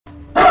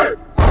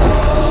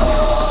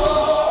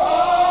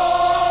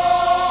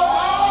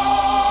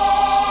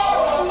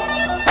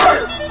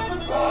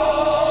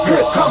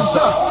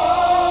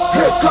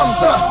Here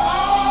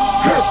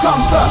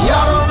comes the,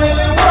 y'all don't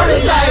really want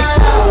it like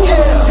that.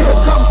 Yeah. Here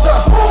comes the,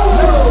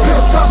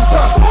 here comes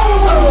the,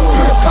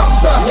 here comes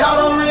the, y'all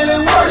don't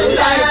really want it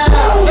like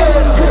that.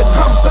 Yeah. Here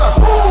comes the,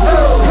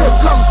 here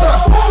comes the,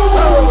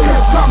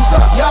 here comes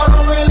the, y'all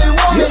don't really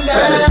want it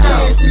like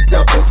that.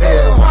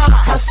 E-double-L,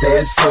 I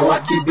said so.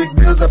 I keep big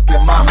bills up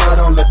in my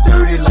heart on the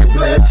dirty like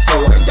blood. So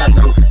ain't got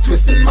no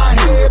twist in my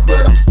head,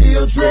 but I'm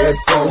still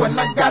dreadful. And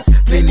I got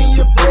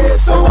plenty of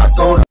bread, so I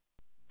go to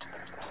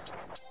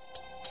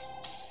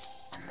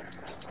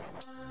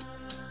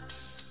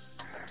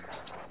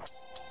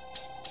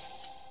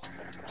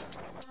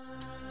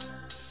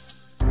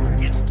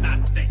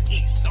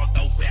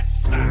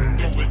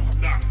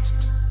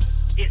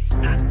It's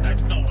not the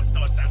north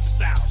or the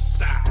south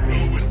side.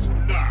 No, it's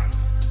not.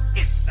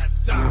 It's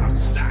the dark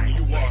side.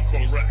 You are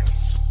correct.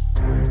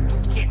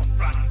 Get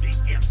from the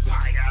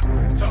empire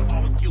to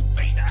all you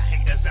beta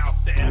haters out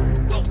there.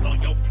 We'll blow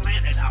your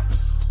planet up.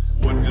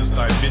 What does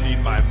thy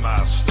bidding, my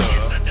master?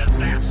 It's a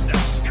disaster.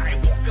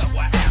 Skywalker,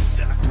 we're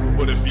after.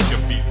 What if he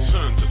can be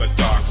turned to the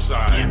dark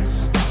side?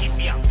 Yes, he'd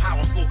be a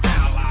powerful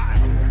ally.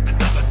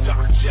 Another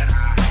dark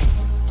Jedi.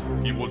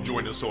 He will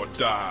join us or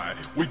die.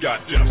 We got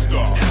Death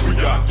Star. We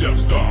got Death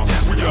Star.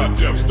 We got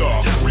Death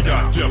Star. We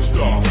got Death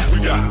Star.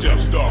 We got Death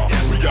Star.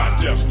 We got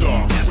Death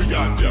Star. We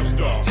got Death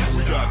Star.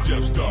 We got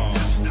Death Star.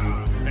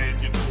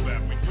 And you know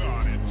that we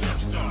got it.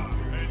 Death Star.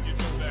 And you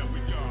know that we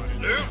got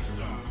it. Luke,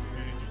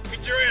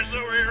 get your ass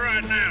over here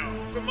right now.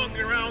 Quit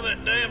monkeying around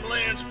that damn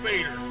land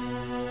speeder.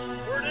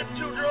 Where them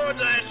two droids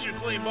I asked you to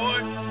clean, boy?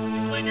 Did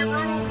you clean your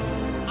room?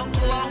 I'm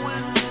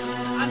glowing.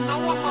 I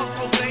know I'm on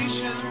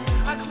probation.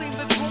 I clean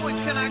the droids,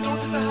 can I go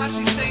to the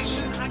Hashi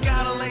station? I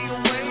gotta lay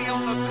away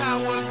on the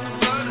power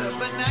converter,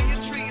 but now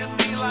you're treating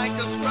me like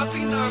a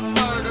scruffy nerf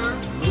murder.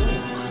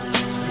 Luke,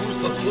 use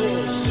the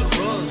force and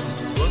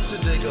run to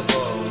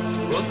Dagobah,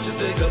 run to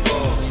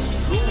Dagobah.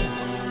 Luke,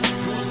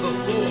 use the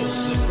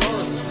force and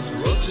run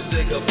to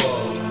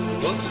Dagobah,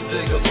 run to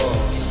Dagobah.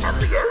 I'm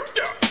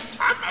Yoda.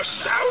 I'm a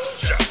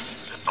soldier.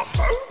 I'm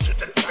older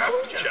than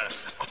Roger.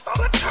 I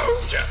thought I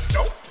told ya.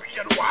 Don't be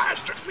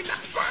unwise. Trick me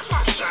not by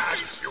my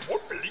size. You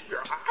won't believe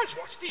your eyes.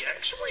 Watch the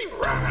X-Wing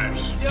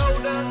rise.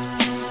 Yoda,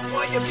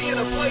 why you being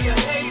a player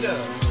hater?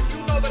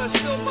 You know that I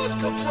still must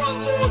confront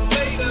Lord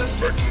Vader.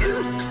 But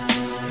Luke,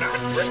 not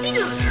bringing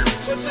you.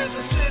 But there's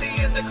a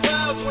city in the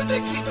clouds where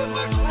they're keeping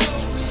my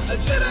crew. A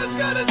Jedi's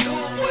gotta do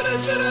what a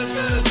Jedi's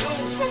gotta do.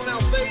 So now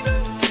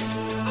Vader,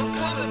 I'm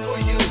coming for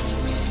you.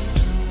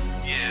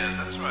 Yeah,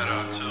 that's right,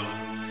 R2.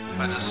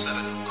 I just set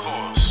a new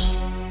course.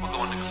 We're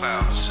going to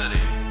Cloud City.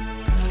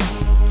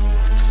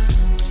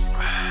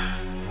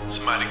 It's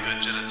a mighty good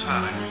gin and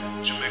tonic,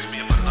 but you mix me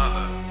up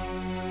another.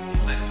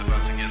 Things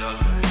about to get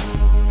ugly.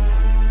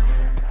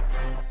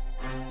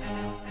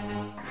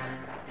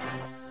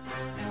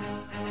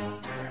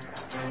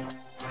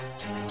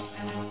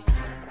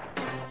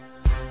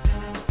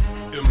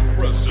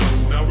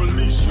 Impressive. Now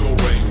release your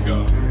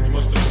anger. You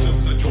must have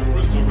sensed that your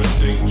friends are in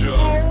danger.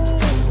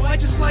 Oh, I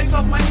just sliced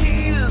off my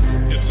hand.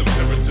 It's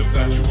imperative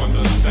that you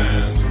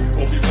understand.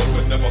 Obi-Wan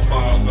would never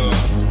bother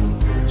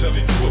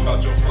telling you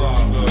about your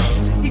father.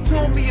 He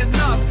told me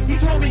enough. He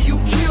told me you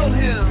killed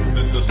him.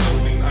 Then there's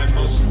something I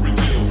must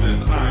reveal.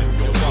 Then I'm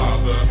your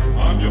father.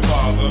 I'm your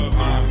father.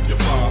 I'm your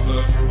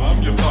father.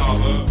 I'm your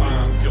father.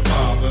 I'm your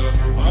father.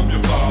 I'm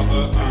your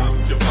father.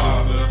 I'm your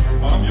father.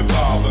 I'm your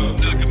father.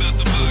 Knock him out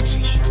the box,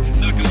 Luke.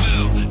 Knock him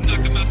out.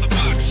 Knock him out the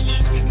box, Luke.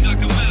 Knock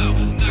him out.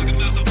 Knock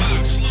him out the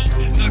box, Luke.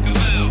 Knock him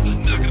out.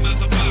 Knock him out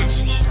the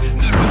box, Luke.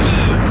 Knock him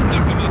out.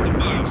 Knock him out the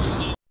box,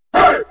 Luke.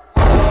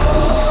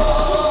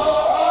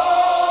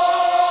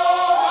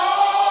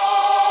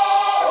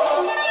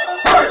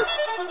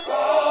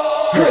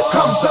 Here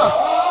comes the,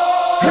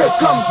 here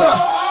comes the,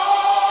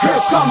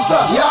 here comes the,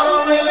 y'all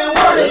don't really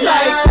want it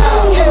like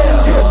that.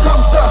 Yeah. Here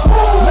comes the,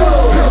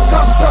 here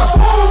comes the,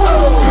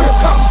 here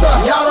comes the,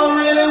 y'all don't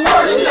really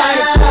want it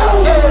like that.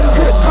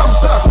 Yeah. Here comes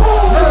the,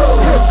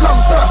 here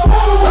comes the,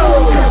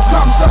 here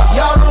comes the,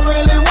 y'all don't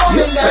really want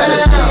it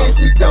like that.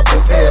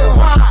 E-double-L,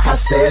 I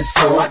said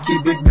so. I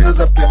keep big bills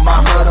up in my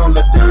heart on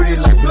the dirty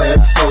like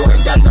blood. So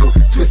ain't got no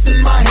twist in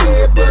my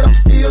head, but I'm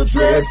still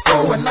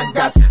dreadful. And I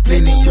got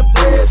plenty of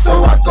bread,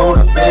 so I go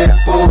to bed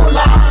full.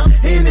 I'm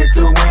in it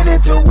to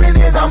win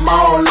it, I'm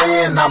all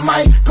in. I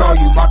might call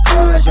you my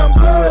cuz, young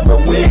blood,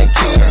 but we ain't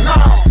kin.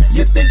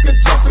 You think of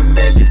jumping,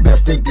 man, you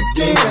best think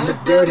again. The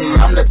dirty,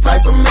 I'm the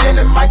type of man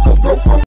that might go broke for